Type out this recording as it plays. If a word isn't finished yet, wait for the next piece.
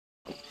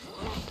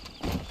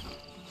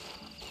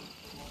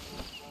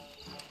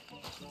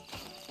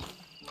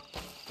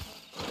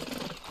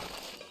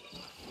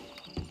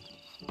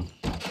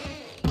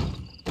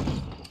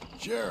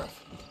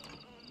Sheriff,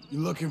 you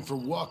looking for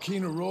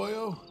Joaquin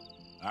Arroyo?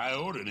 I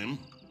ordered him.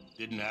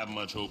 Didn't have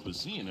much hope of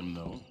seeing him,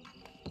 though.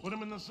 Put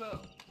him in the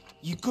cell.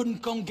 You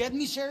couldn't come get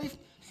me, Sheriff?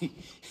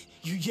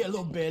 You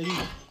yellow belly,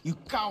 you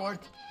coward.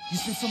 You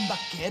say some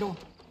vaquero.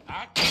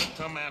 I can't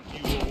come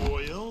after you,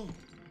 Arroyo.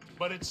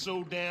 But it's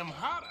so damn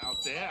hot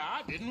out there,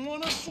 I didn't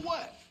want to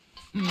sweat.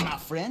 My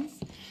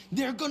friends,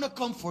 they're gonna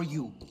come for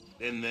you.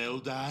 Then they'll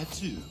die,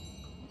 too.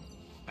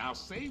 Now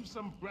save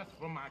some breath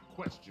for my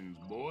questions,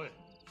 boy.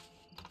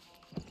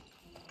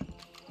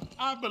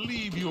 I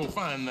believe you'll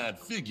find that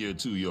figure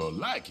to your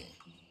liking.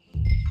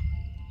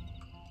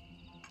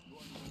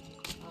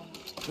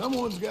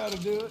 Someone's got to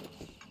do it.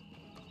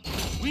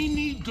 We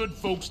need good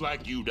folks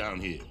like you down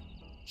here.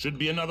 Should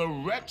be another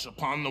wretch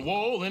upon the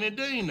wall any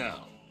day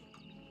now.